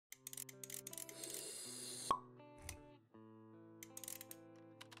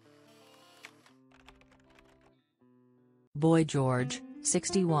Boy George,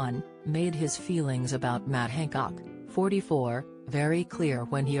 61, made his feelings about Matt Hancock, 44, very clear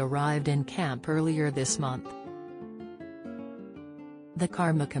when he arrived in camp earlier this month. The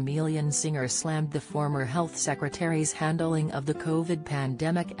Karma Chameleon singer slammed the former health secretary's handling of the COVID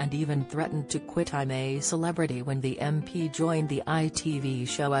pandemic and even threatened to quit I'm a Celebrity when the MP joined the ITV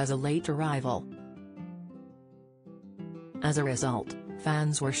show as a late arrival. As a result,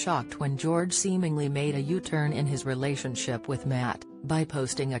 fans were shocked when George seemingly made a U-turn in his relationship with Matt, by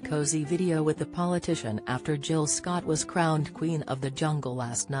posting a cozy video with the politician after Jill Scott was crowned Queen of the Jungle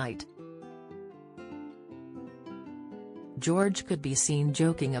last night. George could be seen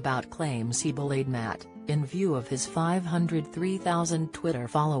joking about claims he bullied Matt, in view of his 503,000 Twitter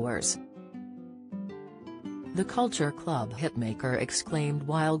followers. The Culture Club hitmaker exclaimed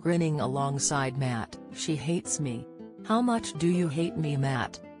while grinning alongside Matt, "She hates me. How much do you hate me,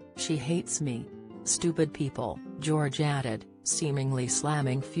 Matt? She hates me. Stupid people," George added, seemingly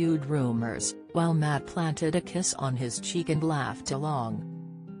slamming feud rumors, while Matt planted a kiss on his cheek and laughed along.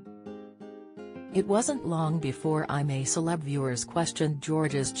 It wasn't long before I'm a Celeb viewers questioned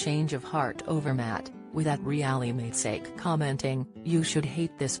George's change of heart over Matt, with at RealityMatesake commenting, "You should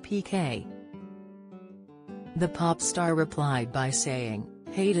hate this PK." The pop star replied by saying,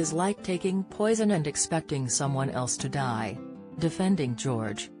 "Hate is like taking poison and expecting someone else to die." Defending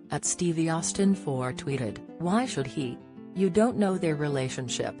George, at Stevie Austin 4 tweeted, "Why should he? You don't know their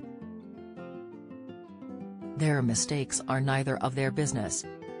relationship. Their mistakes are neither of their business."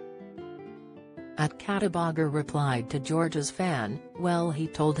 At Catabogger replied to George's fan, "Well, he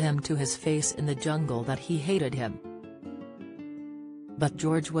told him to his face in the jungle that he hated him." But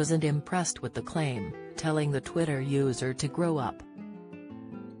George wasn't impressed with the claim, telling the Twitter user to grow up.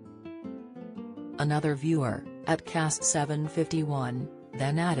 Another viewer, at Cast751,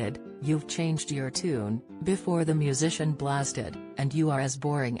 then added, "You've changed your tune," before the musician blasted, "And you are as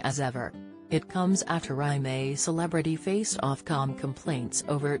boring as ever." It comes after I'm a Celebrity faced Ofcom complaints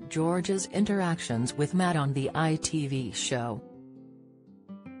over George's interactions with Matt on the ITV show.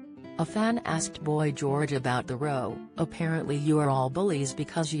 A fan asked Boy George about the row, "Apparently you are all bullies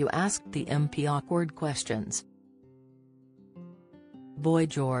because you asked the MP awkward questions." Boy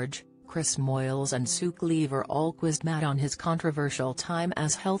George, Chris Moyles and Sue Cleaver all quizzed Matt on his controversial time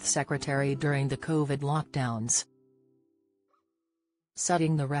as health secretary during the COVID lockdowns.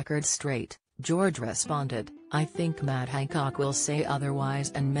 Setting the record straight, George responded, "I think Matt Hancock will say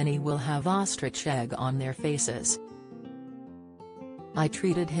otherwise and many will have ostrich egg on their faces. I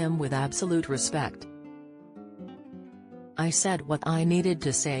treated him with absolute respect. I said what I needed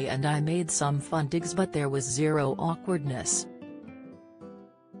to say and I made some fun digs but there was zero awkwardness.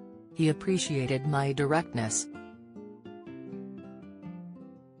 He appreciated my directness."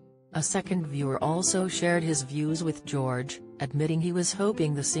 A second viewer also shared his views with George, admitting he was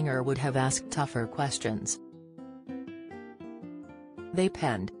hoping the singer would have asked tougher questions. They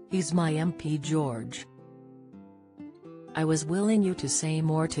penned, "He's my MP George. I was willing you to say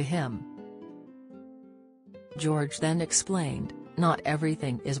more to him." George then explained, "Not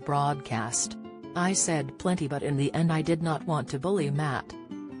everything is broadcast. I said plenty but in the end I did not want to bully Matt."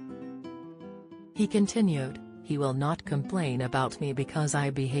 He continued, "He will not complain about me because I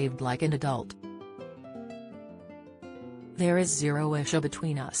behaved like an adult. There is zero issue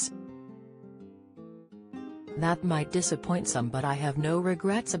between us. That might disappoint some but I have no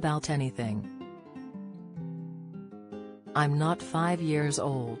regrets about anything. I'm not 5 years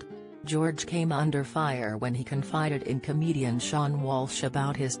old." George came under fire when he confided in comedian Sean Walsh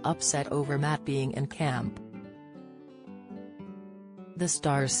about his upset over Matt being in camp. The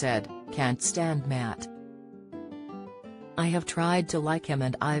star said, "Can't stand Matt. I have tried to like him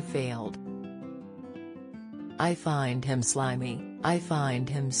and I've failed. I find him slimy, I find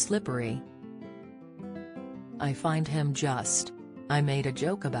him slippery. I find him just. I made a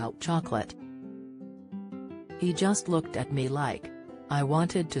joke about chocolate. He just looked at me like. I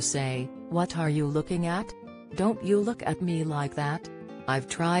wanted to say, 'What are you looking at? Don't you look at me like that.' I've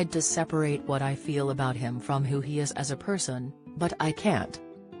tried to separate what I feel about him from who he is as a person, but I can't."